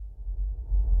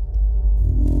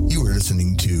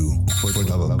listening to For the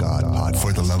Love of God podcast.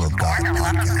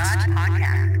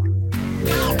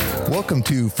 Welcome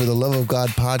to For the Love of God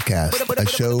podcast, a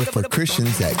show for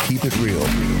Christians that keep it real.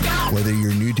 Whether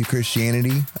you're new to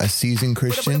Christianity, a seasoned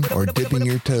Christian, or dipping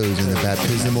your toes in the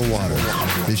baptismal water,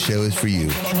 this show is for you.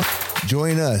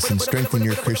 Join us and strengthen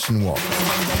your Christian walk.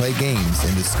 Play games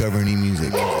and discover new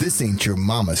music. This ain't your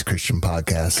mama's Christian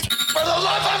podcast. For the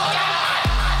love of God!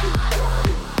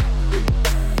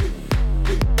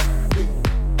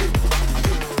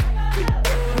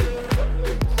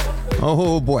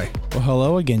 Oh boy. Well,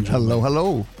 hello again, gentlemen.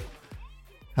 Hello.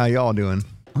 How y'all doing?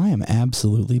 I am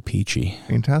absolutely peachy.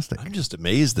 Fantastic. I'm just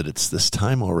amazed that it's this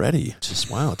time already. It's just,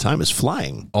 wow, time is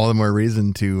flying. All the more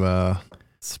reason to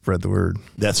spread the word.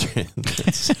 That's right.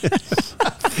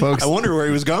 Folks, I wonder where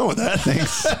he was going with that.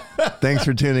 Thanks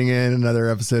for tuning in. Another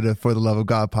episode of For the Love of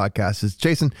God podcast. It's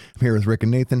Jason. I'm here with Rick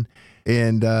and Nathan.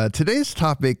 And today's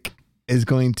topic is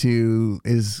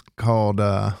called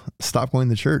Stop Going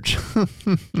to Church.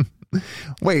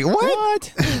 Wait,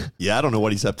 what? Yeah, I don't know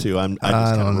what he's up to. I just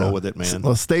kind of roll with it, man.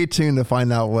 Well, stay tuned to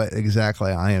find out what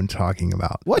exactly I am talking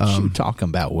about. What you talking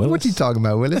about, Willis? What you talking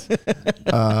about, Willis?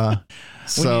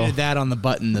 We needed that on the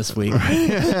button this week.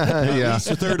 At least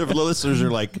a third of the listeners are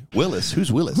like, Willis?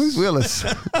 Who's Willis? Who's Willis?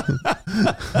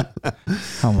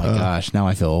 Oh my gosh, now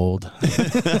I feel old.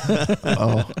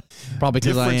 Probably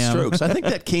because I Different am. Strokes. I think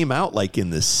that came out like in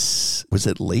this, was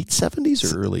it late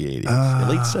 70s or early 80s?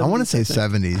 Late 70s, I want to say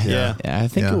 70s. Yeah. Yeah, I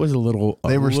think it was a little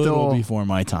still before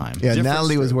my time. Yeah, Different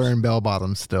Natalie was Strokes. wearing bell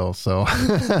bottoms still, so.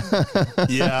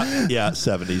 Yeah,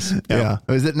 70s. Yeah.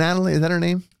 Was it Natalie? Is that her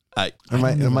name? Am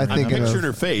I I'm thinking picturing of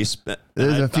her face. But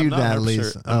There's a few I'm not 100%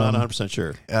 Natalies. sure. I'm not 100%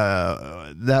 sure.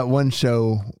 that one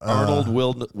show? Arnold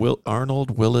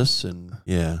Willis, and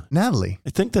Natalie. I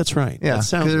think that's right. Yeah, that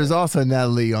sounds because there's right. also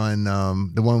Natalie on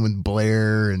the one with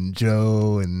Blair and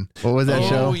Joe and what was that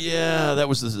show? Oh yeah, that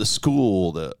was the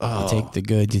school. You take the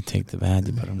good, you take the bad,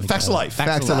 you put them together. Facts of Life.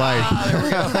 Facts of Life.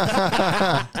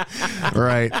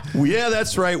 Right. Well, yeah,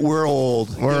 that's right. We're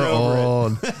old. We're Get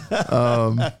over it.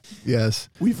 old. Yes.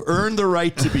 We've earned the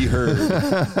right to be heard.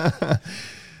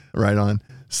 Right on.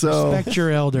 So Respect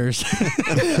your elders.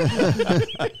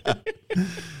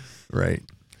 right.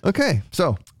 Okay.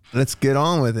 So let's get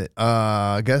on with it.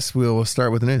 I guess we'll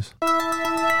start with the news.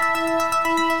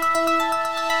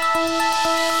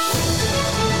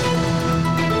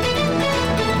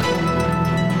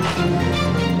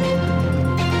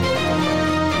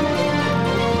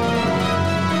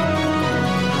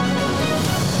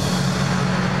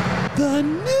 The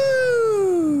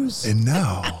news. And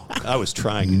now, I was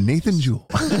trying. Nathan Jewell.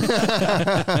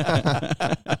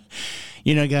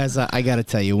 You know, guys, I got to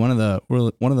tell you, one of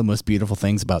the most beautiful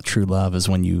things about true love is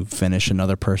when you finish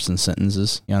another person's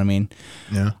sentences. You know what I mean?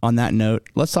 Yeah. On that note,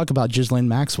 let's talk about Ghislaine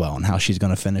Maxwell and how she's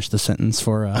going to finish the sentence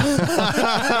for.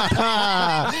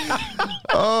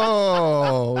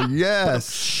 Oh,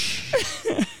 yes.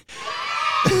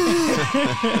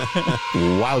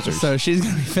 Wowzers. So she's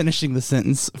going to be finishing the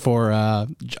sentence for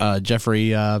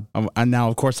Jeffrey. And now,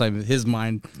 of course, his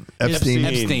mind. Epstein.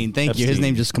 Epstein. Thank you. His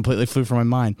name just completely flew from my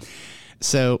mind.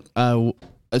 So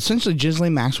essentially,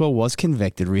 Ghislaine Maxwell was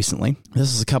convicted recently.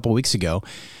 This is a couple weeks ago.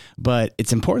 But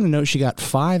it's important to note she got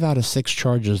 5 out of 6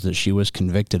 charges that she was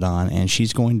convicted on, and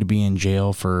she's going to be in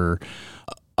jail for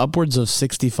upwards of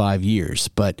 65 years.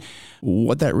 But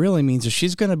what that really means is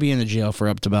she's going to be in the jail for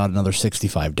up to about another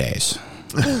 65 days.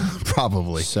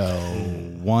 Probably. So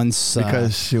once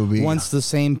Because she'll be. once the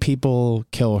same people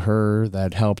kill her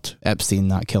that helped Epstein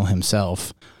not kill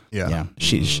himself, Yeah.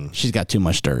 she's got too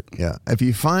much dirt. Yeah. If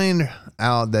you find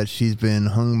out that she's been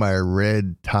hung by a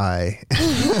red tie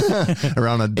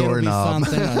around a doorknob.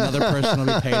 It'll be something. Another person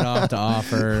will be paid off to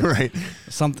offer. Right.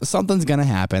 Something's going to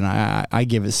happen. I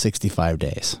give it 65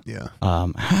 days. Yeah.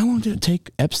 How long did it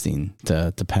take Epstein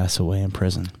to pass away in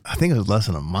prison? I think it was less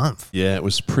than a month. Yeah, it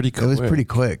was pretty quick. It was pretty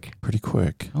quick. Pretty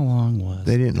quick. How long was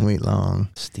They didn't wait long.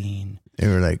 Epstein? They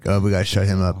were like, oh, we got to shut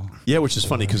him up. Yeah, which is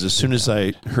funny because as soon as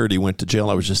I heard he went to jail,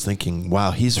 I was just thinking,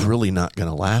 wow, he's really not going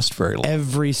to last very long.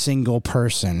 Every single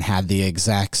person had the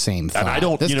exact same thought. And I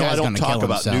don't, This I guy's don't gonna talk kill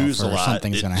about himself news a or lot.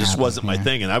 something's It gonna just happen. wasn't my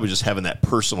thing, and I was just having that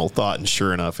personal thought, and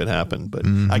sure enough, it happened. But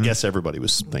I guess everybody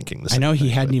was thinking the I same know he thing,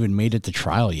 hadn't but- even made it to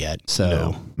trial yet.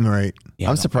 So Right. Yeah,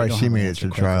 I'm I surprised don't she have made an it answer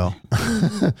to trial.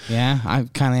 yeah, I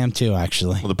kind of am too,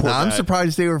 actually. Well, the poor I'm guy-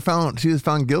 surprised she was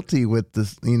found guilty with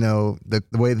this, the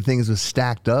way the things was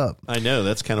stacked up. I know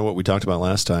that's kind of what we talked about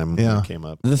last time. Yeah. When it came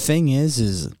up. The thing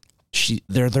is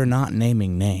they're not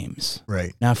naming names.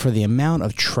 Right. Now, for the amount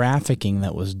of trafficking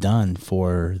that was done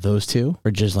for those two,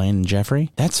 for Ghislaine and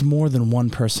Jeffrey, that's more than one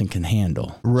person can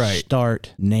handle. Right.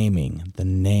 Start naming the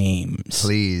names.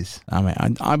 Please. I mean,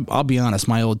 I'll be honest,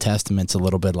 my Old Testament's a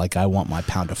little bit like I want my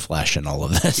pound of flesh in all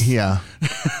of this. Yeah.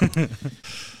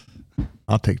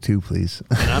 I'll take 2, please.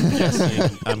 And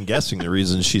I'm guessing the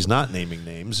reason she's not naming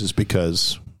names is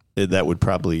because that would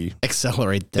probably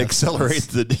accelerate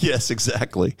the yes,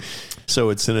 exactly. So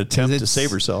it's an attempt to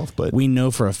save herself, but we know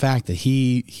for a fact that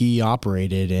he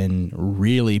operated in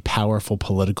really powerful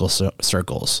political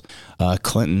circles.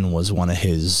 Clinton was one of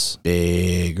his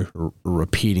big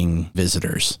repeating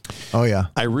visitors. Oh yeah.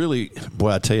 I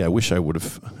tell you, I wish I would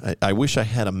have. I wish I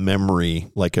had a memory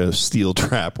like a steel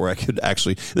trap where I could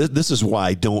actually. This is why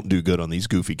I don't do good on these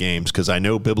goofy games, because I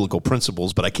know biblical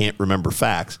principles, but I can't remember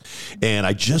facts. And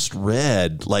I just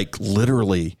read, like,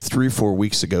 literally 3 or 4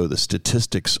 weeks ago, the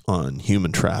statistics on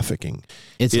human trafficking.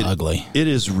 It's ugly. It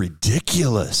is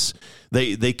ridiculous.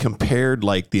 They compared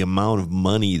like the amount of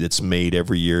money that's made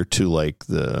every year to like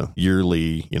the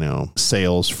yearly,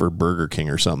 sales for Burger King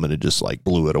or something, and it just like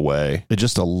blew it away. It's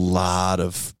just a lot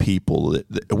of people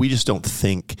that we just don't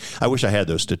think. I wish I had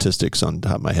those statistics on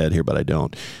top of my head here, but I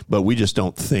don't. But we just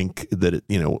don't think that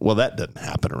that doesn't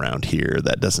happen around here.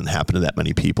 That doesn't happen to that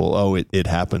many people. Oh, it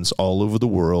happens all over the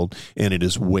world, and it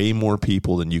is way more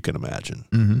people than you can imagine.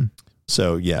 Mm-hmm.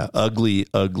 So, yeah, ugly,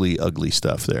 ugly, ugly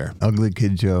stuff there. Ugly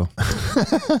Kid Joe.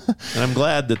 And I'm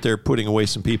glad that they're putting away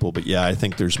some people. But, yeah, I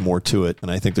think there's more to it. And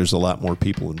I think there's a lot more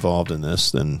people involved in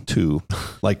this than to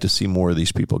like to see more of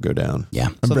these people go down. Yeah.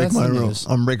 I'm breaking my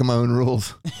own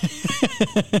rules.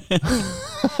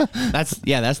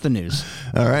 That's the news.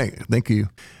 All right. Thank you.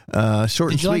 Short and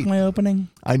Did you sweet. like my opening?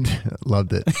 I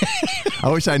loved it. I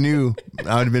wish I knew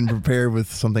I would have been prepared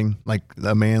with something like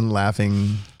a man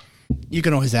laughing. You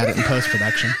can always add it in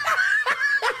post-production.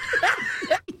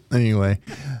 Anyway,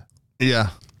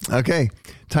 yeah. Okay,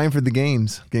 time for the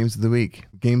games. Games of the week.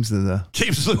 Games of the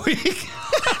week.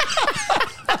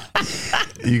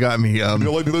 You got me. You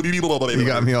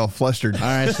got me all flustered. All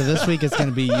right, so this week it's going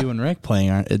to be you and Rick playing,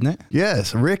 isn't it?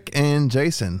 Yes, Rick and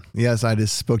Jason. Yes, I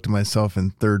just spoke to myself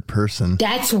in third person.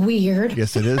 That's weird.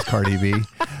 Yes, it is Cardi B.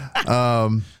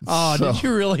 Did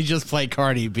you really just play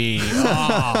Cardi B?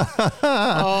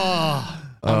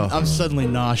 I'm suddenly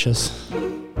nauseous.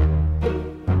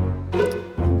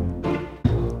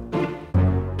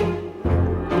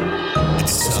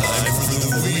 It's time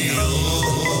for the wheel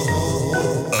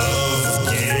of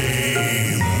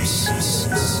games.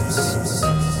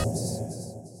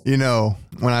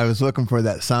 When I was looking for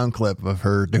that sound clip of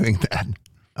her doing that,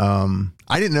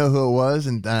 I didn't know who it was,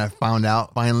 and I found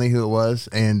out finally who it was,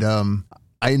 and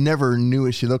I never knew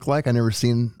what she looked like. I never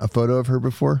seen a photo of her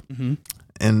before,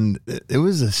 and it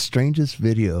was the strangest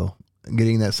video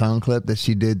getting that sound clip that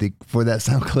she did for that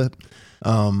sound clip.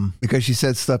 Because she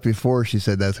said stuff before, she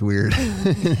said that's weird.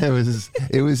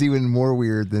 It was even more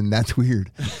weird than that's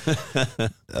weird.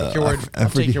 I'll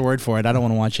take your word for it. I don't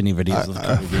want to watch any videos of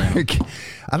Cardi B.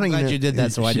 I'm glad you did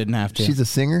that, so I didn't have to. She's a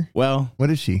singer? Well, what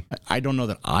is she? I don't know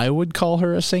that I would call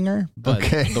her a singer, but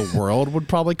okay. The world would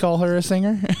probably call her a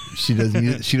singer. She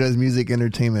does music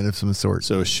entertainment of some sort.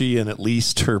 So she and at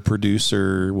least her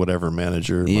producer, whatever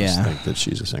manager, must think that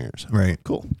she's a singer. So. Right.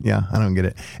 Cool. Yeah, I don't get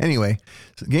it. Anyway,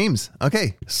 games.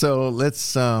 Okay, so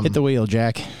let's hit the wheel,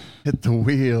 Jack. Hit the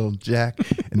wheel, Jack,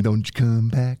 and don't you come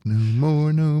back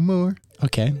no more.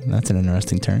 Okay, that's an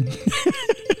interesting turn.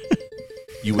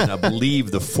 You would not believe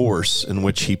the force in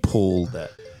which he pulled that.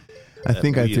 I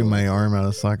think I threw my arm out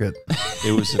of socket.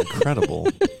 It was incredible.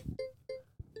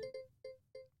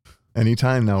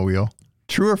 Anytime now, wheel.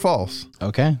 True or false?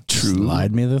 Okay. True.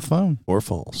 Slide me the phone. Or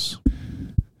false.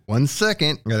 1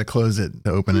 second. I got to close it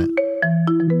to open it.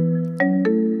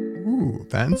 Ooh,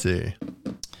 fancy.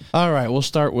 All right, we'll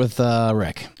start with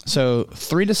Rick. So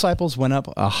 3 disciples went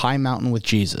up a high mountain with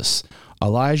Jesus.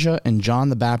 Elijah and John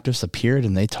the Baptist appeared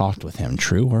and they talked with him.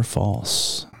 True or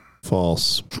false?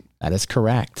 False. That is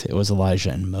correct. It was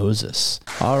Elijah and Moses.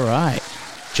 All right.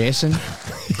 Jason?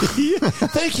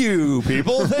 Thank you,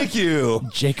 people. Thank you.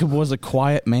 Jacob was a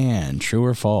quiet man. True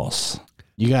or false?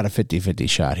 You got a 50-50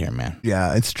 shot here, man.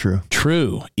 Yeah, it's true.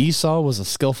 True. Esau was a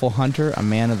skillful hunter, a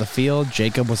man of the field.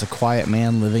 Jacob was a quiet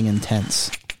man living in tents.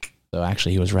 So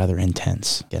actually, he was rather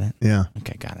intense. Get it? Yeah.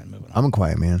 Okay, got it. Moving on. I'm a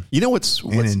quiet man. You know what's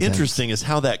intense. interesting is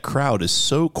how that crowd is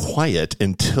so quiet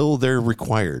until they're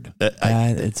required.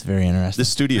 It's very interesting. This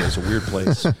studio is a weird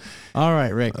place. All right,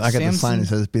 Rick. I got the sign that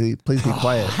says, please be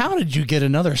quiet. How did you get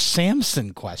another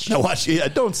Samson question? Now watch,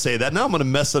 don't say that. Now I'm going to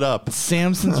mess it up.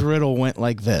 Samson's riddle went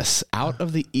like this: out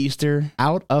of the eater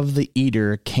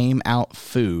came out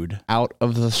food, out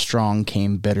of the strong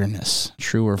came bitterness.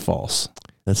 True or false?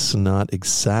 That's not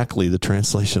exactly the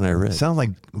translation I read. Sounds like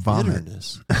vomit.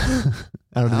 Bitterness.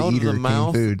 Out of the Out eater of the came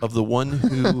mouth food. of the one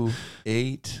who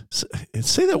ate.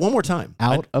 Say that one more time.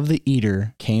 Out of the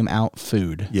eater came out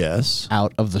food. Yes.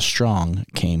 Out of the strong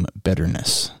came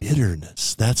bitterness.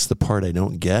 Bitterness. That's the part I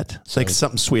don't get. It's like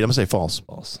something sweet. I'm going to say false.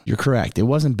 False. You're correct. It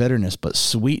wasn't bitterness, but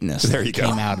sweetness There you go.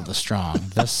 came out of the strong.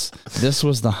 This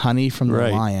was the honey from the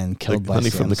Right. lion killed The by honey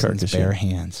from the Samson's carcass, bare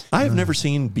yeah. hands. I have never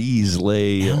seen bees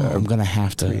lay. I'm gonna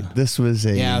have to. This was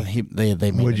a Yeah, they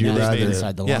made Would you a nest rather-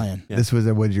 inside the Yeah. lion. Yeah. This was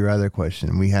a would you rather question.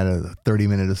 We had a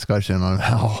 30-minute discussion on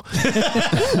how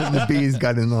the bees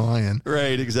got in the lion.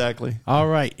 Right, exactly. All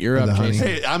right, you're Or up, the honey. Jason.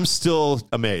 Hey, I'm still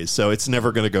amazed, so it's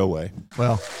never going to go away.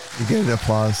 Well, you get an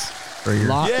applause for your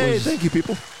Yay, thank you,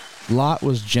 people. Lot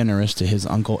was generous to his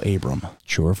uncle Abram.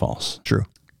 True or false? true.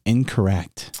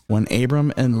 Incorrect. When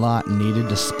Abram and Lot needed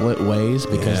to split ways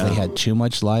because Yeah. they had too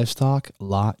much livestock,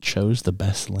 Lot chose the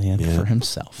best land Yeah. for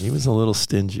himself. He was a little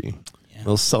stingy, a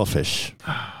little selfish.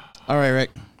 All right,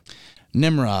 Rick.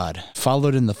 Nimrod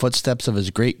followed in the footsteps of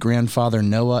his great-grandfather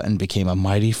Noah and became a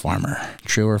mighty farmer.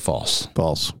 True or false?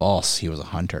 False. False. He was a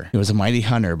hunter. He was a mighty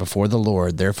hunter before the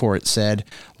Lord. Therefore it said,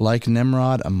 like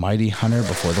Nimrod, a mighty hunter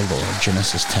before the Lord.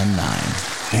 Genesis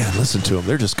 10:9. Man, listen to them.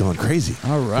 They're just going crazy.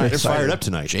 All right. They're fired up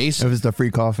tonight. It Jason. was the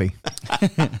free coffee.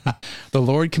 The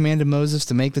Lord commanded Moses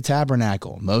to make the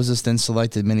tabernacle. Moses then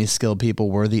selected many skilled people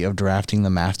worthy of drafting the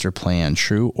master plan.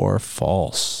 True or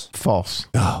false? False.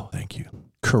 Oh, thank you.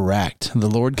 Correct. The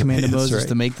Lord commanded That's Moses right.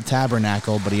 to make the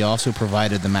tabernacle, but he also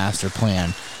provided the master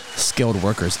plan. Skilled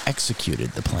workers executed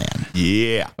the plan.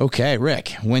 Yeah. Okay,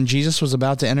 Rick. When Jesus was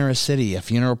about to enter a city, a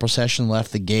funeral procession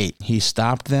left the gate. He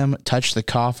stopped them, touched the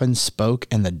coffin, spoke,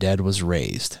 and the dead was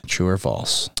raised. True or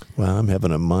false? Well, I'm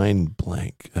having a mind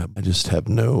blank. I just have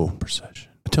no perception.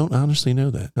 I don't honestly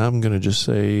know that. I'm going to just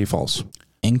say false.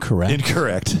 Incorrect.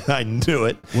 Incorrect. I knew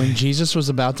it. When Jesus was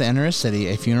about to enter a city,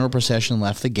 a funeral procession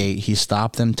left the gate. He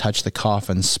stopped them, touched the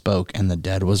coffin, spoke, and the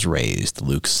dead was raised.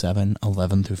 Luke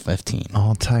 7:11-15.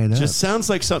 All tied up. Just sounds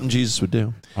like something Jesus would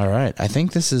do. All right. I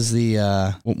think this is the,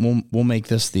 we'll make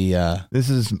this the, This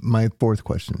is my fourth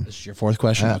question. this is your fourth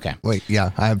question? Okay. Wait,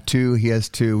 yeah. I have two. He has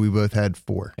two. We both had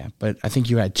four. Yeah, but I think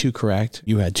you had two correct.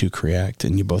 You had two correct,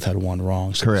 and you both had one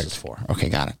wrong. So Correct. This is four. Okay,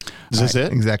 got it. Is this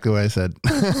it? Exactly what I said.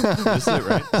 This is it,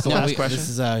 right? That's the No, last question? This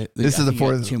is This is the you got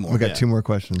fourth. Two more. We got Yeah. two more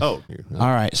questions. Oh. All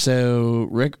right, so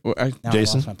Rick, now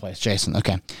Jason? I lost my place. Jason,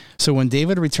 okay. So when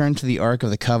David returned to the Ark of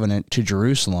the Covenant to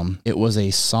Jerusalem, it was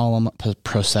a solemn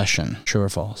procession. True or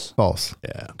false? False.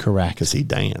 Yeah. Correct. Because he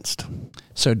danced.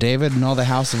 So David and all the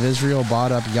house of Israel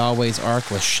brought up Yahweh's Ark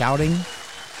with shouting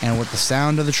and with the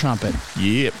sound of the trumpet.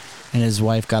 Yep. And his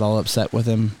wife got all upset with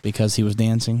him because he was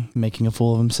dancing, making a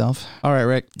fool of himself. All right,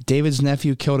 Rick. David's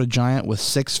nephew killed a giant with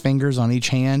 6 fingers on each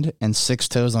hand and 6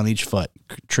 toes on each foot.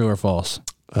 True or false?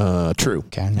 True.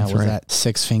 Okay, now was that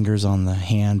 6 fingers on the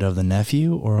hand of the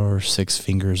nephew or 6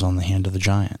 fingers on the hand of the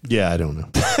giant? Yeah, I don't know.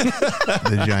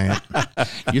 The giant.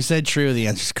 You said true. The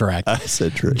answer's correct. I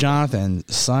said true. Jonathan,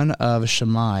 son of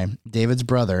Shammai, David's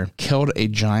brother, killed a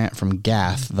giant from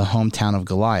Gath, the hometown of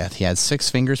Goliath. He had 6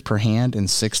 fingers per hand and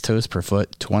 6 toes per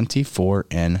foot, 24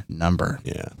 in number.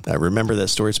 Yeah. I remember that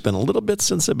story. It's been a little bit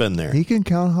since I've been there. He can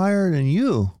count higher than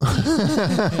you.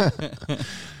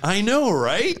 I know,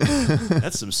 right?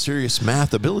 That's some serious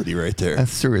math ability right there.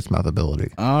 That's serious mouth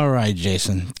ability. All right,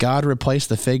 Jason. God replaced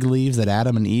the fig leaves that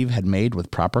Adam and Eve had made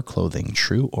with proper clothing.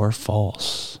 True or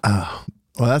false?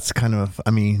 Well, that's kind of,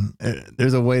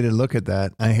 there's a way to look at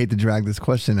that. I hate to drag this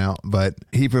question out, but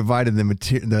he provided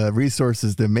the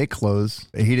resources to make clothes.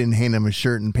 He didn't hand them a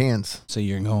shirt and pants. So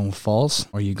you're going with false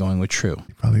or are you going with true?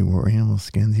 He probably wore animal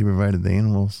skins. He provided the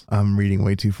animals. I'm reading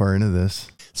way too far into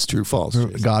this. It's true, false.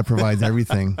 God provides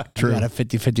everything. You True. got a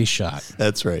 50-50 shot.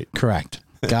 That's right. Correct.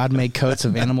 God made coats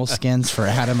of animal skins for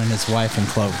Adam and his wife and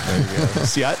cloak. There you go.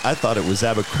 See, I thought it was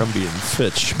Abercrombie and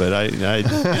Fitch, but I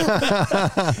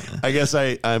guess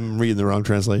I'm reading the wrong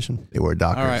translation. They were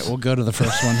doctors. All right, we'll go to the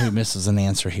first one who misses an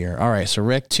answer here. All right, so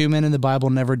Rick, 2 men in the Bible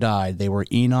never died. They were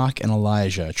Enoch and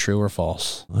Elijah. True or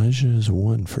false? Elijah is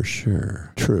one for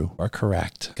sure. True. Or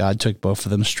correct. God took both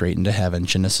of them straight into heaven.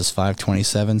 Genesis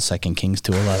 5:27, 2 Kings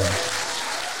 2:11.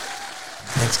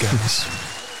 Thanks, guys.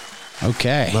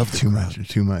 Okay. Love the Too crowd. much.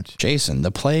 Too much. Jason,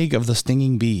 the plague of the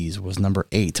stinging bees was number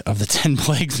 8 of the 10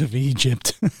 plagues of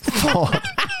Egypt.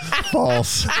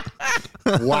 False.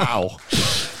 Wow.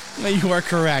 You are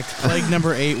correct. Plague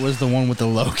number 8 was the one with the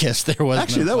locust. There was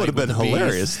Actually, that would have been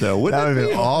hilarious, though. That Wouldn't would it have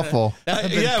been awful. Yeah,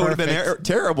 it would have been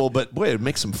terrible, but boy, it'd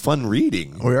make some fun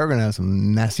reading. We are going to have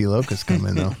some nasty locusts come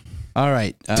in, though. All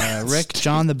right. Rick,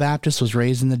 John the Baptist was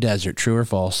raised in the desert. True or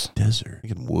false? Desert.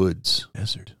 Thinking woods.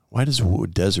 Desert. Why does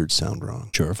desert sound wrong?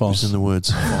 True or false? Who's in the woods?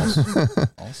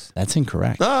 False. That's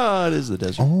incorrect. Ah, it is the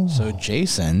desert. So,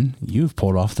 Jason, you've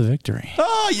pulled off the victory.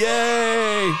 Oh,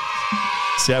 yay!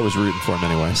 See, I was rooting for him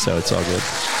anyway, so it's all good.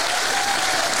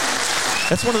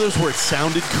 That's one of those where it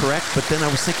sounded correct, but then I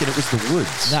was thinking it was the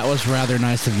woods. That was rather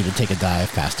nice of you to take a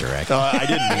dive, Pastor Rick. I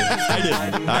didn't mean it. I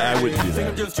didn't. I wouldn't do that.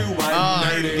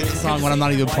 I get the song when I'm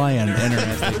not even playing.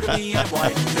 Interesting.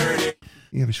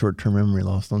 You have a short-term memory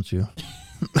loss, don't you?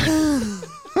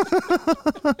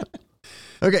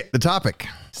 Okay, the topic.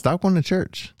 Stop going to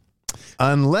church.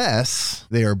 Unless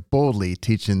they are boldly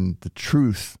teaching the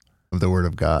truth of the Word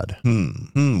of God.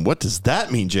 What does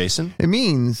that mean, Jason? It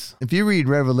means, if you read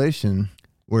Revelation,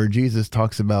 where Jesus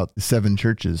talks about the 7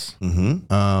 churches, if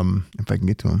I can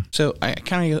get to them. So I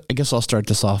guess I'll start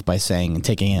this off by saying and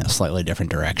taking it a slightly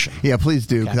different direction. Yeah, please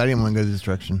do, because I didn't want to go this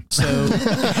direction. So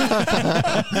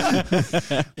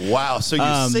Wow, so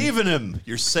you're saving him.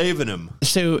 You're saving him.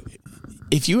 So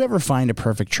if you ever find a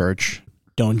perfect church,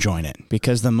 don't join it,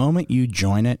 because the moment you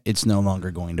join it, it's no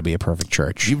longer going to be a perfect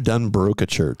church. You've done broke a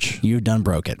church. You've done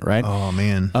broke it, right? Oh,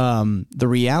 man. The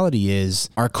reality is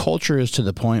our culture is to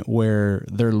the point where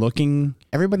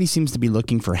everybody seems to be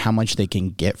looking for how much they can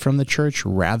get from the church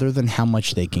rather than how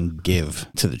much they can give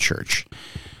to the church.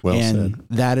 Well And said.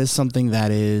 that is something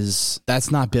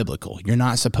that's not biblical. You're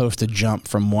not supposed to jump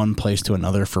from one place to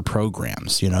another for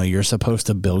programs. You're supposed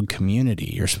to build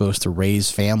community. You're supposed to raise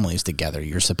families together.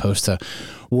 You're supposed to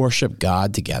worship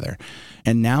God together.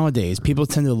 And nowadays, people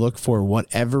tend to look for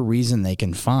whatever reason they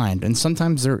can find. And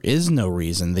sometimes there is no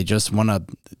reason. They just want to,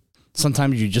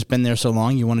 sometimes you've just been there so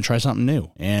long, you want to try something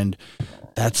new. And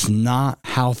that's not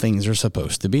how things are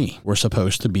supposed to be. We're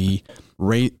supposed to be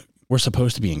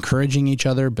encouraging each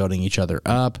other, building each other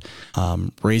up,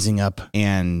 raising up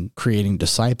and creating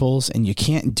disciples. And you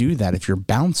can't do that if you're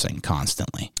bouncing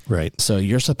constantly. Right. So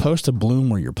you're supposed to bloom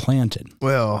where you're planted.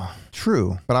 Well,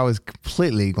 true, but I was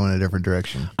completely going a different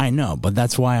direction. I know, but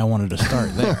that's why I wanted to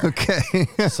start there. Okay.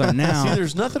 So now, See,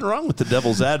 there's nothing wrong with the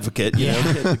devil's advocate. Get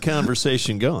the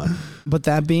conversation going. but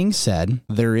that being said,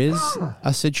 there is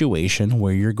a situation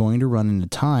where you're going to run into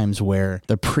times where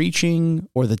the preaching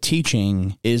or the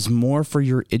teaching is more for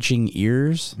your itching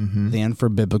ears than for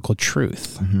biblical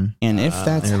truth. And if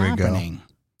that's There we go.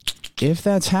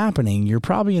 happening, you're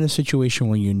probably in a situation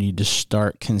where you need to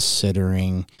start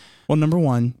considering, well, number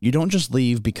one, you don't just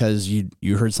leave because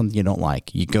you heard something you don't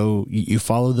like. You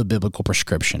follow the biblical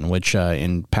prescription, which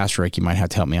in Pastor Rick, you might have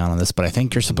to help me out on this, but I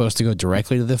think you're supposed to go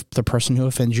directly to the person who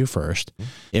offends you first.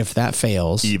 If that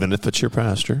fails, Even if it's your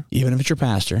pastor even if it's your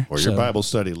pastor or your Bible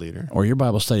study leader. or your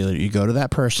Bible study leader, you go to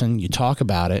that person, you talk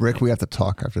about it. Rick, we have to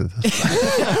talk after this.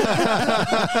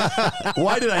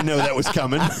 Why did I know that was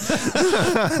coming?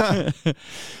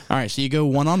 All right, so you go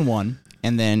one-on-one.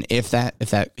 And then if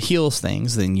that heals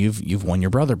things, then you've won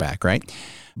your brother back, right?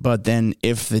 But then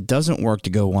if it doesn't work to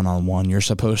go one-on-one, you're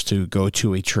supposed to go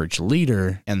to a church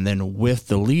leader, and then with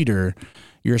the leader,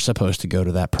 you're supposed to go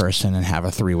to that person and have a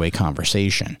 3-way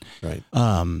conversation. Right.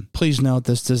 Please note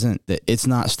it's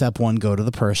not step 1, go to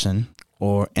the person,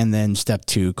 and then step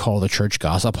 2, call the church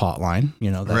gossip hotline.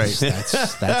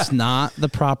 That's not the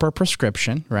proper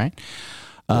prescription, right?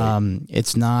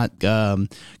 It's not go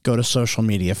to social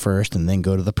media first and then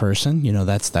go to the person.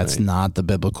 That's not the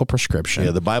biblical prescription.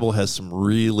 Yeah, the Bible has some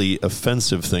really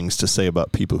offensive things to say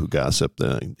about people who gossip.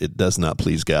 It does not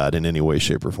please God in any way,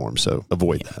 shape, or form. So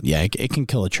avoid that. Yeah, it can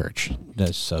kill a church.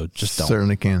 So just don't.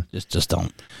 Certainly can. Just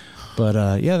don't. But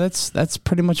that's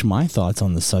pretty much my thoughts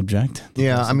on the subject.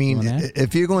 Yeah, I mean, Anything you wanna add?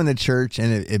 if you go into church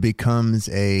and it becomes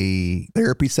a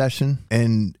therapy session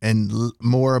and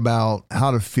more about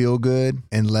how to feel good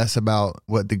and less about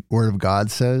what the Word of God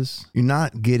says, you're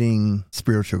not getting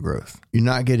spiritual growth. You're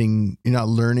not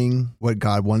learning what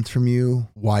God wants from you,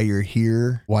 why you're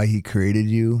here, why He created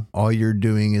you. All you're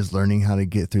doing is learning how to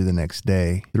get through the next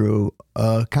day through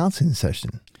a counseling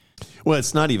session. Well,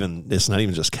 it's not even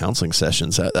just counseling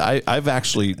sessions. I've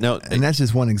actually And that's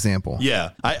just one example.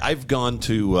 Yeah, I've gone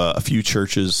to a few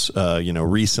churches,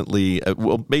 recently.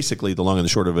 Well, basically, the long and the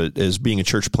short of it is being a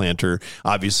church planter.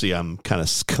 Obviously, I'm kind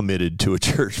of committed to a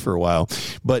church for a while,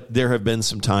 but there have been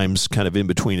some times kind of in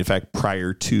between. In fact,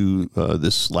 prior to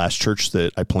this last church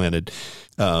that I planted,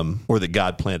 or that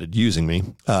God planted using me,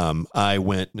 I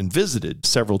went and visited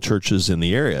several churches in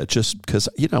the area just because,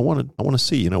 I want to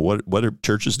see, what are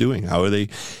churches doing?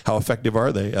 How effective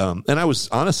are they? And I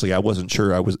wasn't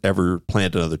sure I was ever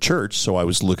plant another church. So I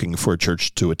was looking for a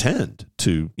church to attend,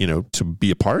 to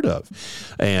be a part of.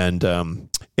 And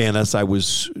as I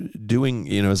was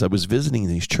as I was visiting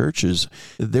these churches,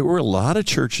 there were a lot of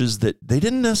churches that they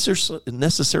didn't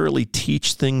necessarily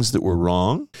teach things that were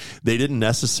wrong. They didn't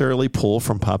necessarily pull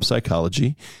from pop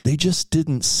psychology. They just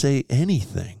didn't say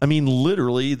anything. I mean,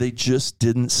 literally, they just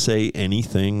didn't say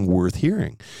anything worth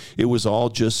hearing. It was all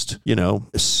just,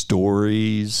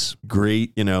 stories,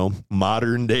 great,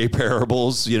 modern day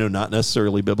parables, not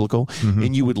necessarily biblical. Mm-hmm.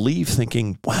 And you would leave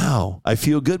thinking, wow, I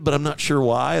feel good, but I'm not sure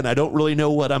why. And I don't really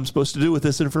know what I'm supposed to do with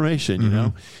this information.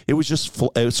 Mm-hmm. It was just,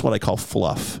 it's what I call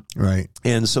fluff. Right.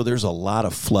 And so there's a lot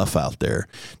of fluff out there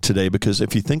today, because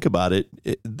if you think about it,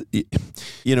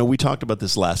 we talked about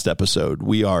this last episode.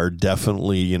 We are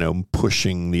definitely,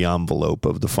 pushing the envelope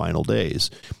of the final days.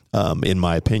 In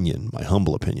my opinion, my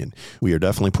humble opinion, we are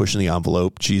definitely pushing the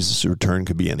envelope. Jesus' return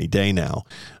could be any day now.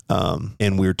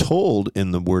 And we're told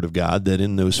in the Word of God that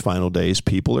in those final days,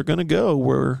 people are going to go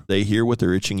where they hear what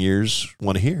their itching ears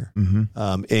want to hear.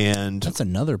 Mm-hmm. And that's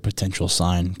another potential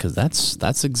sign, because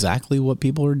that's exactly what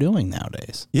people are doing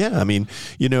nowadays. Yeah, I mean,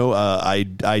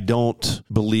 I don't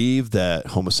believe that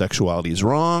homosexuality is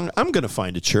wrong. I'm going to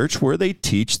find a church where they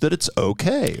teach that it's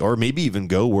okay, or maybe even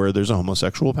go where there's a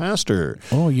homosexual pastor.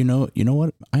 Oh, you know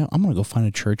what? I'm going to go find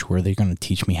a church where they're going to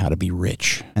teach me how to be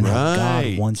rich and how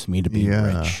God wants me to be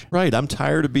rich. Right. I'm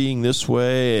tired of being this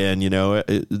way. And,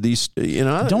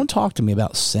 don't talk to me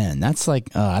about sin. That's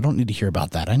like, I don't need to hear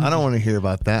about that. I don't want to hear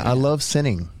about that. I love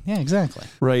sinning. Yeah, exactly.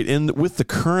 Right. And with the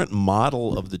current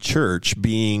model of the church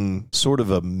being sort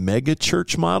of a mega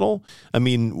church model, I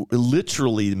mean,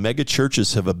 literally mega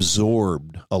churches have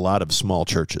absorbed a lot of small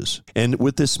churches. And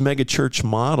with this mega church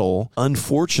model,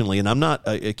 unfortunately, and I'm not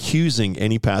accusing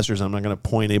any pastors, I'm not going to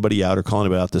point anybody out or call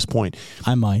anybody out at this point.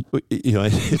 I might.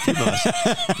 If you must.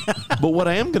 But what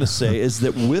I am going to say is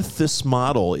that with this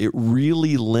model, it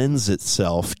really lends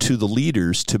itself to the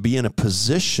leaders to be in a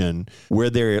position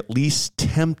where they're at least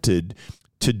tempted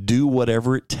to do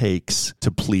whatever it takes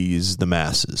to please the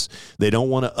masses. They don't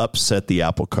want to upset the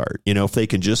apple cart. If they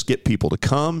can just get people to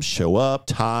come, show up,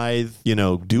 tithe,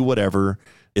 do whatever,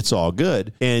 it's all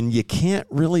good. And you can't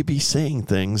really be saying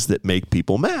things that make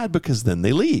people mad, because then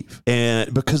they leave,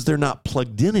 and because they're not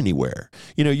plugged in anywhere.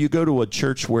 You go to a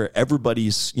church where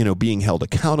everybody's, being held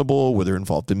accountable, where they're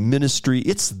involved in ministry.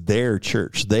 It's their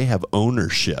church. They have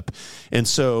ownership. And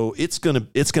so it's going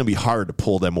to be hard to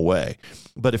pull them away.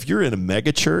 But if you're in a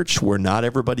mega church where not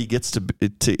everybody gets to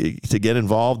get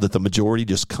involved, that the majority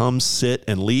just come, sit,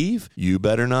 and leave, you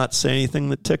better not say anything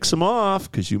that ticks them off,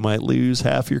 because you might lose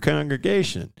half your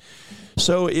congregation.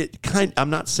 So I'm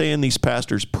not saying these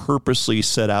pastors purposely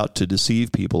set out to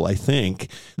deceive people. I think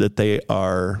that they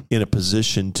are in a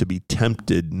position to be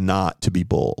tempted not to be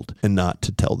bold and not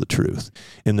to tell the truth.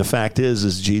 And the fact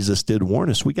is Jesus did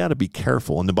warn us, we got to be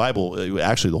careful. In the Bible,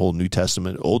 actually the whole New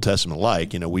Testament, Old Testament,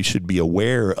 we should be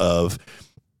aware of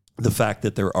the fact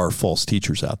that there are false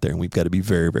teachers out there, and we've got to be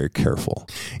very, very careful.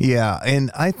 Yeah. And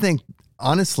I think,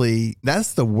 honestly,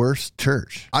 that's the worst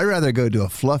church. I'd rather go to a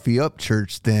fluffy up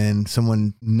church than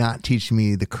someone not teaching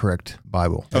me the correct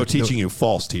Bible. Oh, teaching you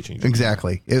false teaching.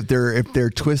 Exactly. If they're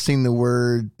twisting the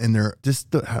word, and they're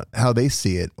just how they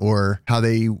see it, or how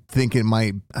they think it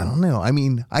might, I don't know. I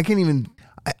mean, I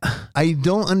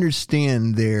don't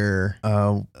understand their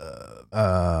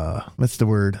what's the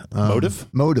word?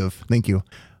 Motive. Thank you.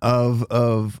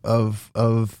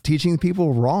 Of teaching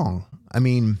people wrong. I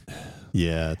mean,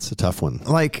 yeah, it's a tough one.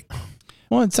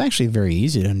 Well, it's actually very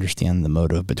easy to understand the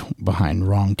motive behind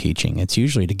wrong teaching. It's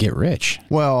usually to get rich.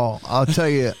 Well, I'll tell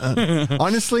you,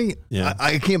 honestly, yeah.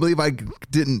 I can't believe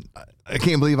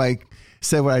I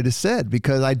said what I just said,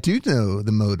 because I do know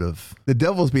the motive. The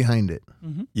devil's behind it.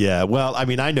 Yeah, well, I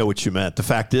mean, I know what you meant. The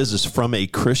fact is from a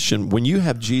Christian, when you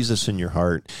have Jesus in your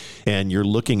heart and you're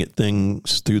looking at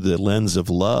things through the lens of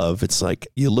love, it's like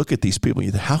you look at these people and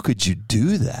you think, how could you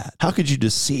do that? How could you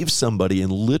deceive somebody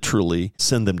and literally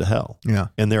send them to hell? Yeah.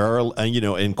 And there are,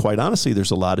 and quite honestly,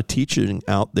 there's a lot of teaching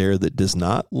out there that does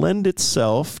not lend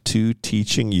itself to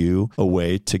teaching you a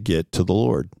way to get to the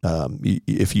Lord.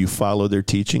 If you follow their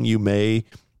teaching, you may...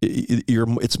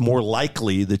 it's more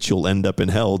likely that you'll end up in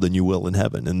hell than you will in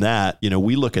heaven. And that,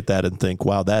 we look at that and think,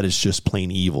 wow, that is just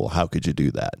plain evil. How could you do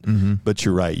that? Mm-hmm. But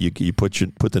you're right. You put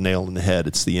the nail in the head.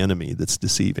 It's the enemy that's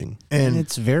deceiving. And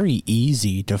it's very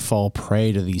easy to fall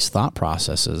prey to these thought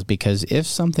processes, because if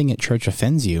something at church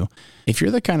offends you, if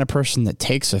you're the kind of person that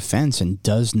takes offense and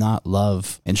does not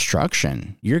love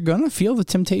instruction, you're going to feel the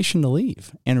temptation to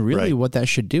leave. And really what that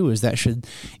should do is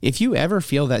if you ever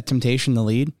feel that temptation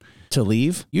to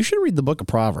leave, you should read the book of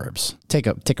Proverbs. Take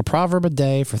a proverb a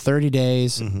day for 30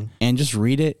 days and just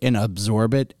read it and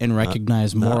absorb it and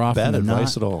recognize more often than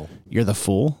not at all. You're the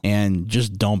fool, and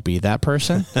just don't be that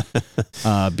person.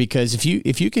 Because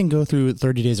if you can go through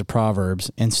 30 days of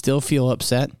Proverbs and still feel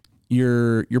upset,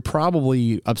 you're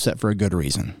probably upset for a good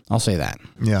reason. I'll say that.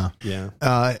 Yeah. Yeah.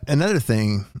 Another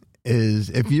thing is,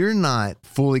 if you're not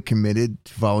fully committed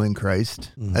to following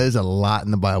Christ, there's a lot in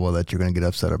the Bible that you're going to get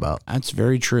upset about. That's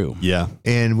very true. Yeah.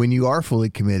 And when you are fully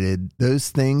committed, those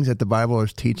things that the Bible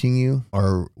is teaching you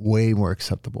are way more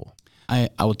acceptable. I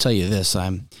will tell you this.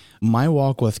 My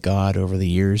walk with God over the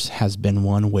years has been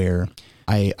one where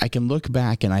I can look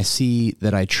back and I see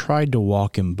that I tried to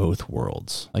walk in both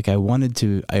worlds. Like I wanted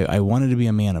to be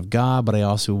a man of God, but I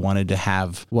also wanted to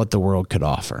have what the world could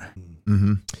offer.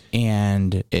 Mm-hmm.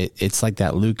 And it's like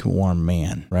that lukewarm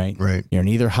man, right? Right. You're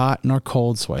neither hot nor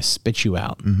cold, so I spit you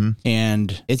out. Mm-hmm.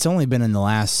 And it's only been in the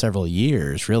last several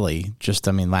years, really,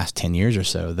 last 10 years or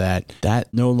so, that I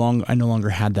no longer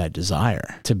had that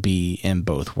desire to be in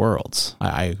both worlds.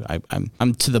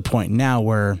 I'm to the point now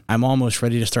where I'm almost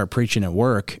ready to start preaching at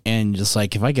work, and just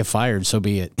like, if I get fired, so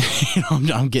be it.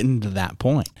 I'm getting to that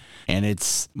point. And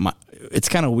it's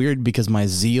kind of weird because my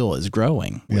zeal is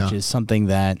growing, which is something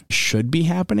that should be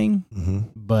happening,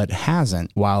 but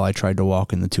hasn't, while I tried to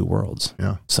walk in the two worlds.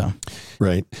 Yeah. So,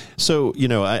 right. So,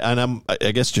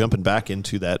 I guess jumping back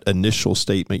into that initial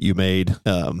statement you made,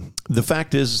 the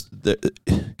fact is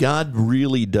that God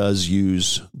really does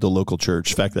use the local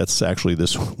church. In fact, that's actually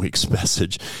this week's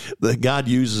message, that God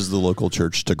uses the local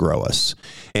church to grow us.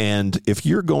 And if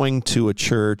you're going to a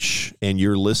church and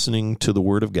you're listening to the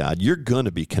word of God, you're going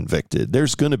to be convicted.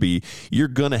 You're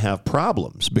going to have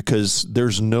problems, because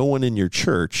there's no one in your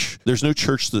church. There's no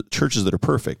churches that are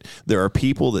perfect. There are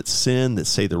people that sin, that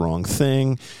say the wrong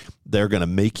thing. They're going to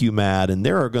make you mad, and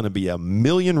there are going to be a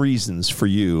million reasons for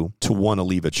you to want to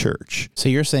leave a church. So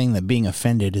you're saying that being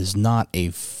offended is not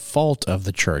a fault of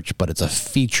the church, but it's a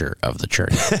feature of the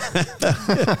church.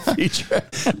 Feature.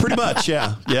 Pretty much,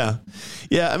 yeah.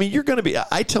 I mean, you're going to be,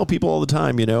 I tell people all the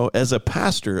time, as a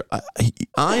pastor,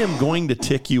 I am going to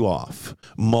tick you off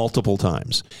multiple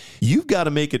times. You've got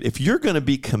to make it, if you're going to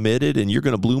be committed and you're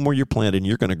going to bloom where you're planted and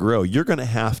you're going to grow, you're going to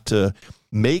have to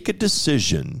make a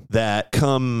decision that,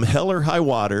 come hell or high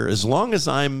water, as long as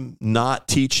I'm not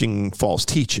teaching false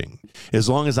teaching, as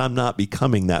long as I'm not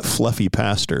becoming that fluffy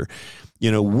pastor,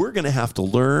 we're going to have to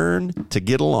learn to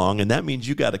get along. And that means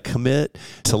you got to commit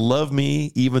to love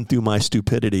me even through my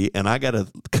stupidity. And I got to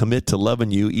commit to loving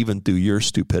you even through your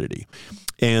stupidity.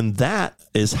 And that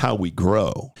is how we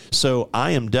grow. So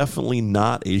I am definitely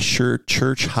not a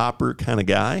church hopper kind of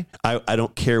guy. I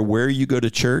don't care where you go to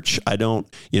church. I'm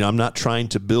not trying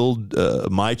to build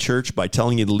my church by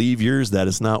telling you to leave yours. That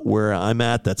is not where I'm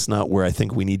at. That's not where I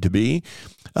think we need to be.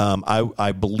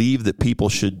 I believe that people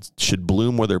should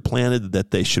bloom where they're planted,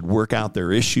 that they should work out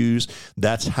their issues.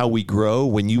 That's how we grow.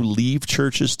 When you leave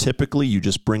churches, typically you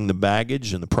just bring the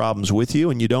baggage and the problems with you,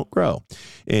 and you don't grow.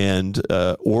 And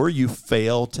or you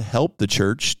fail to help the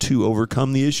church to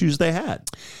overcome the issues they had.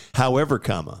 However,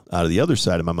 out of the other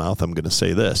side of my mouth, I'm going to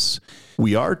say this.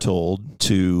 We are told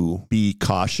to be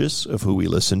cautious of who we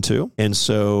listen to. And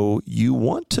so you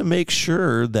want to make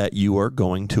sure that you are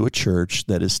going to a church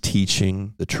that is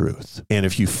teaching the truth. And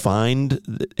if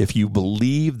you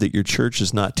believe that your church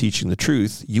is not teaching the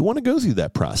truth, you want to go through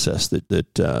that process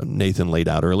that Nathan laid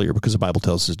out earlier, because the Bible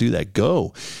tells us to do that.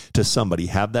 Go to somebody,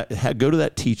 go to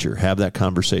that teacher, have that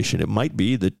conversation. It might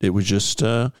be that it was just,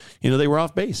 they were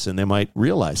off base, and they might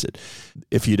realize it.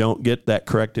 If you don't get that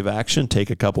corrective action, take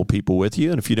a couple people with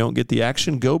you. And if you don't get the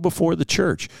action, go before the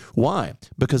church. Why?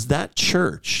 Because that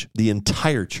church, the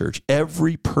entire church,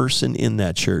 every person in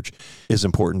that church is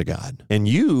important to God. And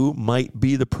you might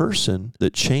be the person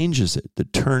that changes it,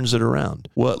 that turns it around.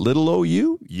 What, little old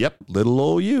you? Yep, little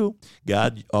old you.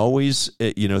 God always,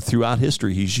 throughout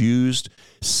history, he's used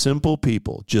simple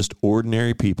people, just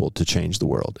ordinary people, to change the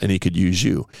world, and he could use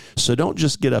you. So don't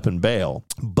just get up and bail,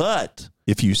 but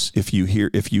if you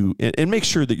make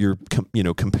sure that you're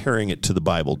comparing it to the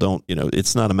Bible. Don't,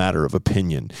 it's not a matter of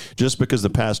opinion. Just because the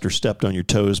pastor stepped on your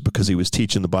toes because he was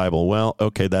teaching the Bible, well,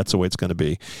 okay, that's the way it's going to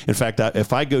be. In fact,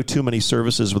 if I go too many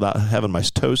services without having my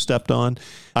toes stepped on,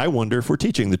 I wonder if we're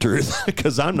teaching the truth,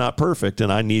 because I'm not perfect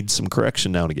and I need some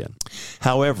correction now and again.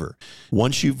 However,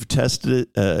 once you've tested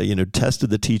it,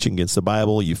 tested the teaching against the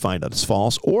Bible, you find out it's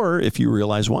false, or if you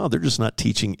realize, wow, they're just not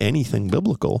teaching anything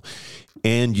biblical,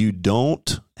 and you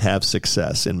don't have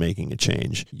success in making a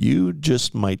change, you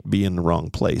just might be in the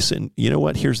wrong place. And you know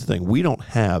what? Here's the thing. We don't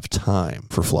have time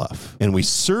for fluff, and we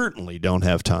certainly don't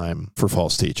have time for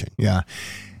false teaching. Yeah.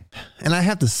 And I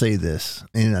have to say this,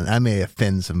 and I may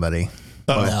offend somebody.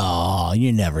 No,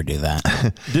 you never do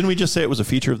that. Didn't we just say it was a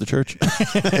feature of the church?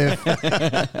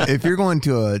 If you're going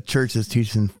to a church that's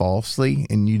teaching falsely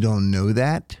and you don't know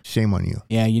that, shame on you.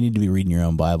 Yeah, you need to be reading your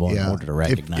own Bible in order to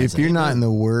recognize it. If you're not in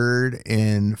the Word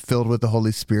and filled with the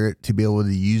Holy Spirit to be able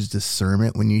to use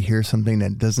discernment when you hear something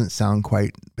that doesn't sound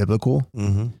quite biblical,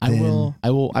 I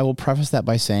will preface that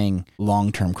by saying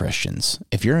long-term Christians.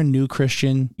 If you're a new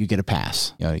Christian, you get a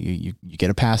pass. You get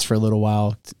a pass for a little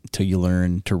while till you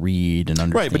learn to read and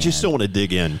understand. Right, but you still want to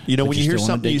dig in. When you hear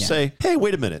something, you say, hey,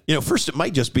 wait a minute. First it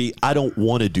might just be, I don't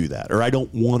want to do that, or I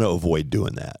don't want to avoid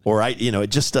doing that, or it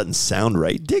just doesn't sound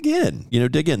right. Dig in.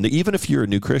 Even if you're a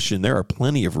new Christian, there are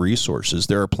plenty of resources.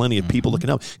 There are plenty of people that can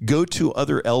help. Go to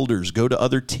other elders, go to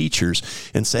other teachers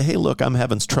and say, hey, look, I'm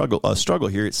having a struggle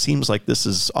here. It seems like this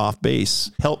is off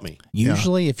base. Help me.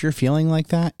 Usually, if you're feeling like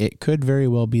that, it could very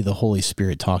well be the Holy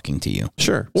Spirit talking to you.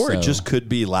 Sure. Or it just could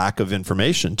be lack of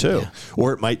information too. Yeah.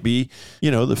 Or it might be,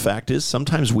 the fact is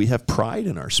sometimes we have pride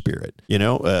in our spirit.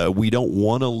 We don't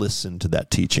want to listen to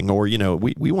that teaching, or,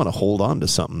 we want to hold on to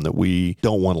something that we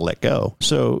don't want to let go.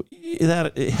 So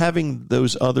that having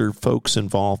those other folks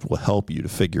involved will help you to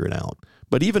figure it out.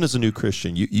 But even as a new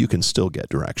Christian, you can still get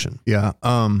direction. Yeah.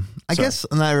 I guess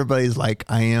not everybody's like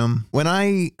I am. When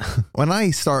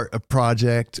I start a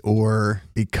project or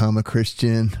become a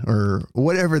Christian or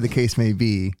whatever the case may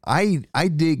be, I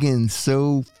dig in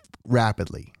so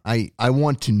rapidly. I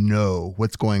want to know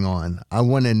what's going on. I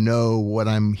want to know what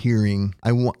I'm hearing.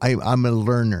 I'm a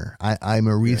learner. I'm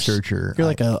a researcher. You're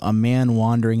like a man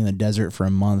wandering in the desert for a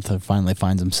month and finally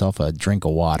finds himself a drink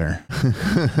of water.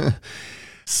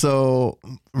 So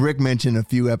Rick mentioned a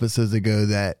few episodes ago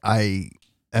that I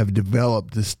have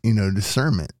developed this,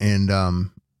 discernment, and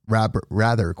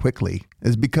rather quickly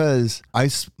is because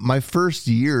my first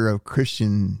year of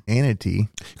Christianity.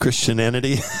 Was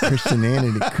it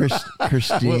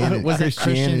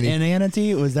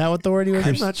Christianity? Was that what the word you were?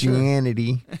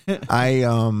 Christianity.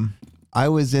 I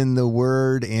was in the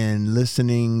Word and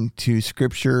listening to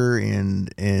Scripture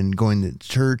and going to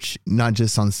church, not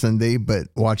just on Sunday, but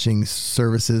watching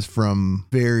services from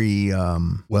very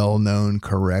well-known,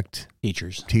 correct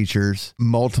teachers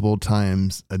multiple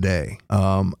times a day.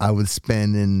 I would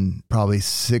spend in probably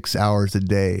 6 hours a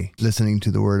day listening to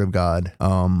the Word of God,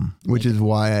 which is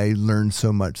why I learned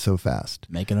so much so fast.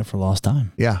 Making up for lost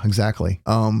time. Yeah, exactly.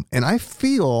 And I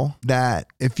feel that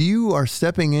if you are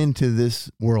stepping into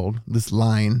this world, this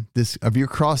line, if you're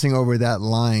crossing over that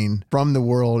line from the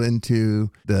world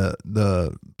into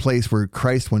the place where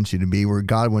Christ wants you to be, where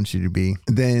God wants you to be,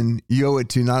 then you owe it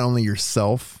to not only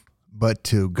yourself, but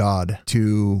to God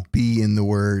to be in the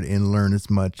Word and learn as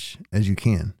much as you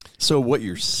can. So what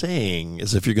you're saying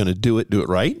is, if you're going to do it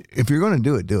right. If you're going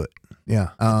to do it. Yeah.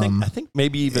 I think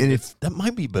maybe even that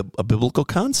might be a biblical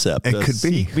concept. It could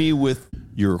be. Seek me with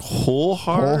your whole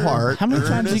heart. How many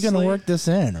times are you going to work this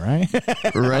in, right?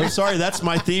 Right. I'm sorry, that's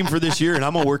my theme for this year, and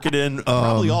I'm going to work it in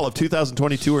probably all of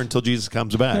 2022 or until Jesus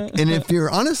comes back. And if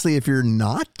you're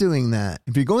not doing that,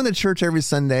 if you're going to church every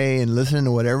Sunday and listening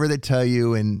to whatever they tell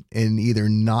you and either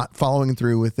not following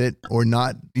through with it or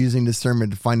not using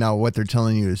discernment to find out what they're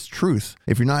telling you is truth,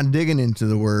 if you're not digging into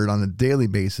the Word on a daily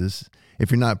basis, if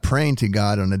you're not praying to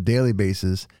God on a daily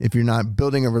basis, if you're not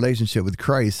building a relationship with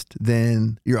Christ,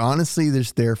 then you're honestly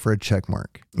just there for a check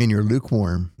mark and you're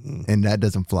lukewarm, and that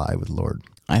doesn't fly with the Lord.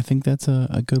 I think that's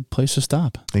a good place to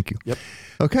stop. Thank you. Yep.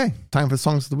 Okay, time for the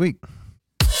songs of the week.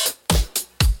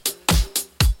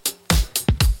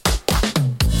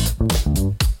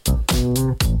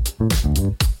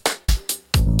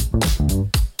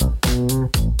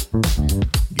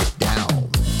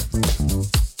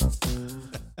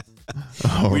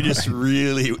 We just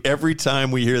really, every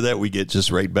time we hear that, we get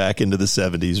just right back into the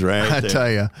 70s, right? I tell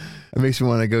you, it makes me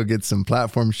want to go get some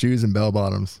platform shoes and bell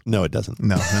bottoms. No, it doesn't.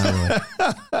 No, not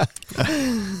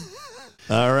really.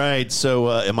 All right. So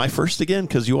am I first again?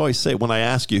 Because you always say, when I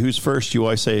ask you who's first, you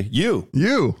always say you.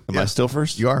 You. Am I still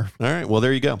first? You are. All right. Well,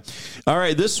 there you go. All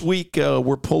right. This week,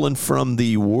 we're pulling from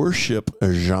the worship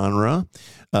genre.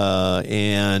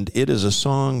 And it is a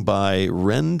song by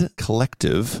Rend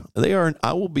Collective. They are,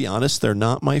 I will be honest, they're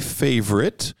not my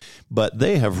favorite, but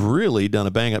they have really done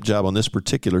a bang up job on this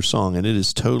particular song, and it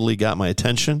has totally got my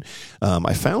attention.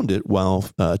 I found it while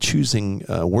choosing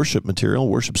worship material,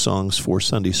 worship songs for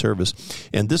Sunday service,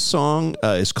 and this song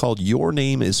is called "Your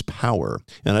Name Is Power."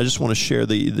 And I just want to share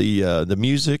the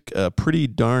music, pretty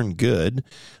darn good.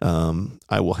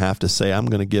 I will have to say I'm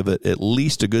going to give it at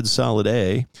least a good solid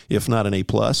A, if not an A+.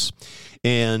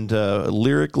 And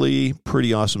lyrically,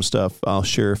 pretty awesome stuff. I'll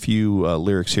share a few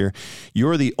lyrics here.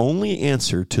 You're the only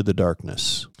answer to the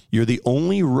darkness. You're the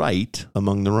only right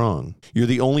among the wrong. You're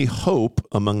the only hope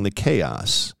among the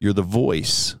chaos. You're the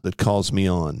voice that calls me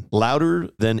on. Louder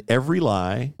than every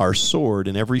lie, our sword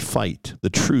in every fight. The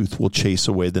truth will chase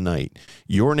away the night.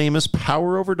 Your name is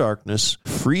power over darkness,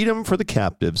 freedom for the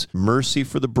captives, mercy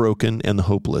for the broken and the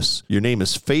hopeless. Your name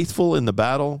is faithful in the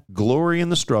battle, glory in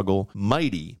the struggle,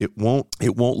 mighty. It won't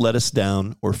let us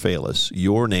down or fail us.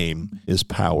 Your name is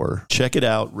power. Check it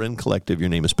out. Rend Collective, Your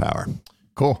Name is Power.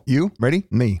 Cool. You ready?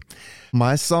 Me.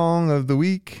 My song of the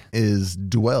week is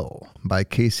Dwell by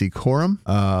Casey Coram.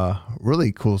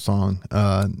 Really cool song.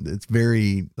 It's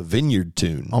very A vineyard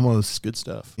tune. almost Good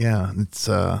stuff. Yeah, it's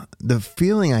the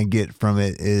feeling I get from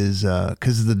it is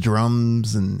because of the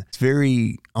drums, and it's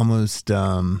very almost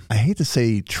I hate to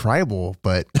say tribal,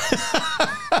 but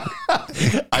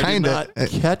I did not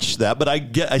catch that, but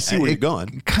I see where you're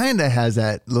going. Kind of has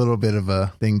that little bit of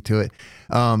a thing to it.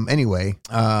 Anyway,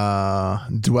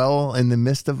 dwell in the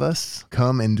midst of us.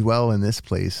 Come and dwell in this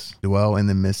place. Dwell in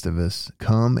the midst of us.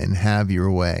 Come and have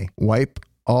your way. Wipe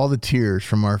all the tears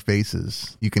from our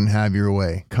faces. You can have your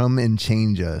way. Come and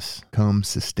change us. Come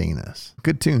sustain us.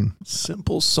 Good tune.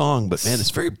 Simple song, but man,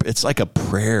 it's like a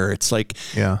prayer. It's like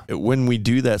when we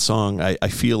do that song, I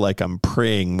feel like I'm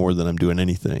praying more than I'm doing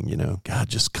anything. You know, God,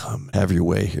 just come, have your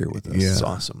way here with us. Yeah. It's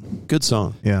awesome. Good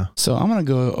song. Yeah. So I'm gonna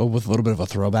go with a little bit of a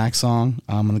throwback song.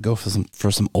 I'm gonna go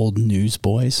for some old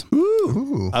Newsboys.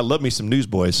 Ooh. I love me some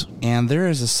Newsboys. And there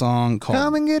is a song called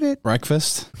Come and get it.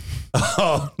 Breakfast.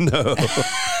 Oh no.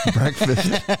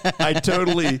 Breakfast. I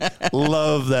totally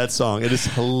love that song. It is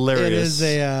hilarious.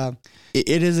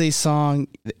 It is a song.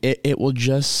 It will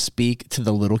just speak to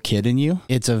the little kid in you.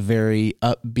 It's a very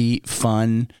upbeat,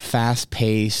 fun,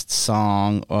 fast-paced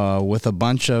song with a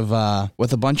bunch of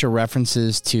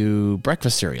references to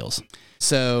breakfast cereals.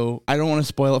 So I don't want to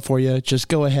spoil it for you. Just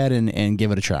go ahead and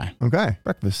give it a try. Okay.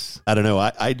 Breakfast. I don't know.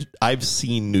 I've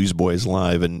seen Newsboys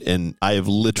live, and I have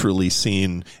literally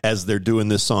seen, as they're doing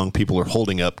this song, people are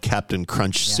holding up Captain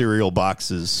Crunch cereal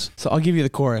boxes. So I'll give you the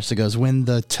chorus. It goes, when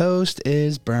the toast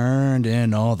is burned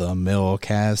and all the milk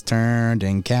has turned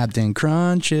and Captain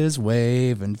Crunch is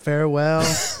waving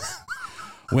farewell.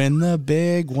 When the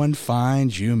big one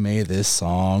finds you, may this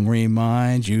song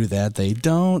remind you that they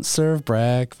don't serve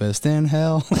breakfast in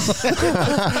hell. it's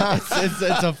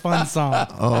a fun song.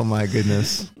 Oh my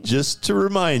goodness. Just to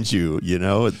remind you, you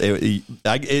know,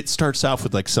 it starts off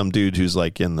with like some dude who's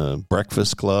like in the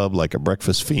breakfast club, like a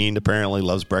breakfast fiend, apparently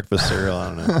loves breakfast cereal.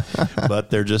 I don't know. But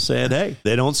they're just saying, hey,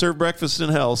 they don't serve breakfast in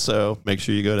hell, so make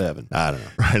sure you go to heaven. I don't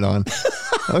know. Right on.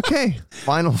 Okay.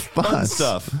 Final thoughts. Fun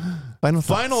stuff.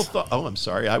 Final thought. Oh, I'm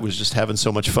sorry. I was just having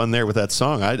so much fun there with that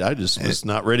song. I just was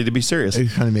not ready to be serious.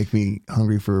 It's trying to make me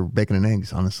hungry for bacon and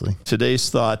eggs, honestly.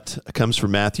 Today's thought comes from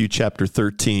Matthew chapter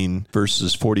 13,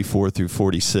 verses 44 through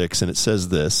 46, and it says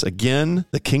this: Again,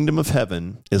 the kingdom of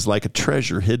heaven is like a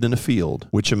treasure hidden in a field,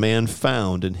 which a man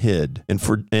found and hid. And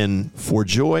for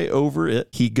joy over it,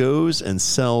 he goes and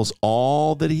sells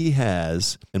all that he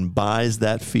has and buys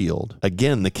that field.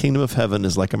 Again, the kingdom of heaven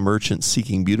is like a merchant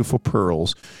seeking beautiful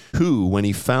pearls, who, when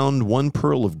he found one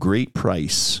pearl of great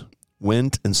price,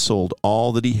 went and sold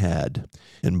all that he had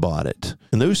and bought it.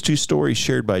 In those two stories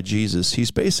shared by Jesus,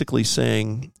 he's basically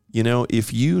saying, you know,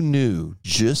 if you knew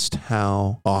just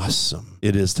how awesome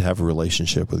it is to have a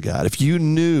relationship with God, if you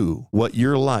knew what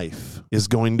your life is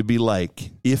going to be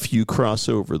like if you cross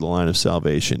over the line of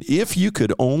salvation, if you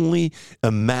could only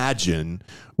imagine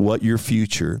what your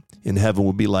future in heaven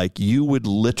would be like, you would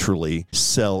literally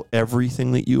sell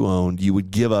everything that you owned. You would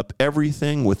give up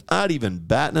everything without even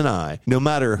batting an eye. No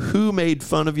matter who made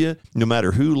fun of you, no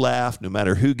matter who laughed, no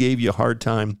matter who gave you a hard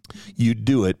time, you'd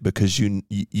do it because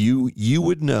you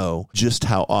would know just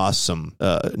how awesome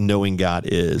knowing God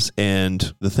is.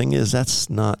 And the thing is, that's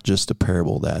not just a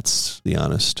parable. That's the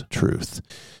honest truth.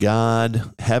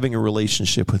 God, having a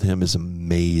relationship with him is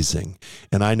amazing.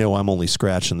 And I know I'm only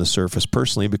scratching the surface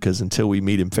personally, because until we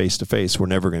meet him face to face, we're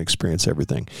never going to experience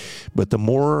everything. But the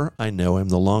more I know him,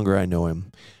 the longer I know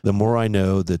him, the more I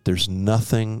know that there's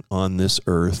nothing on this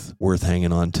earth worth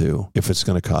hanging on to if it's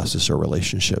going to cost us our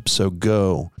relationship. So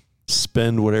go.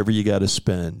 Spend whatever you got to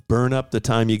spend. Burn up the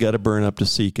time you got to burn up to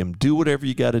seek him. Do whatever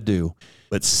you got to do.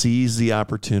 But seize the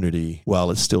opportunity while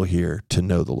it's still here to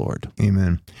know the Lord.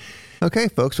 Amen. Okay,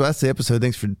 folks, well, that's the episode.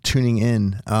 Thanks for tuning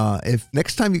in. If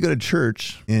next time you go to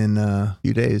church in a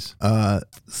few days,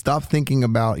 stop thinking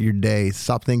about your day.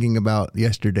 Stop thinking about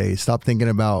yesterday. Stop thinking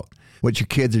about what your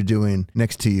kids are doing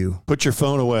next to you. Put your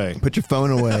phone away. Put your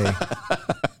phone away.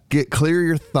 Clear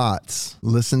your thoughts.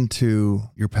 Listen to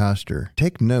your pastor.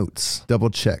 Take notes. Double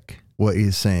check what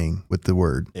he's saying with the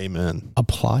word. Amen.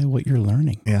 Apply what you're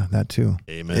learning. Yeah, that too.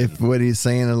 Amen. If what he's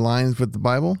saying aligns with the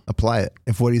Bible, apply it.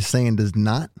 If what he's saying does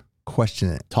not, question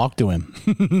it. Talk to him.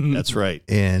 That's right.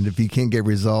 And if you can't get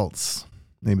results,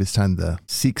 maybe it's time to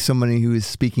seek somebody who is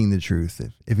speaking the truth.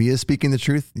 If he is speaking the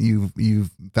truth,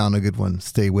 you've found a good one.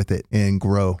 Stay with it and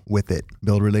grow with it.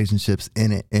 Build relationships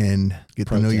in it and get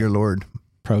to know your Lord.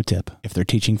 Pro tip. If they're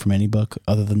teaching from any book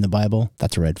other than the Bible,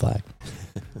 that's a red flag.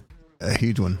 A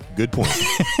huge one. Good point.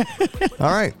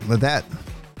 All right. With that,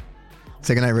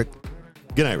 say good night, Rick.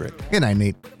 Good night, Rick. Good night,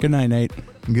 Nate. Good night, Nate.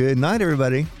 Good night,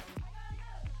 everybody.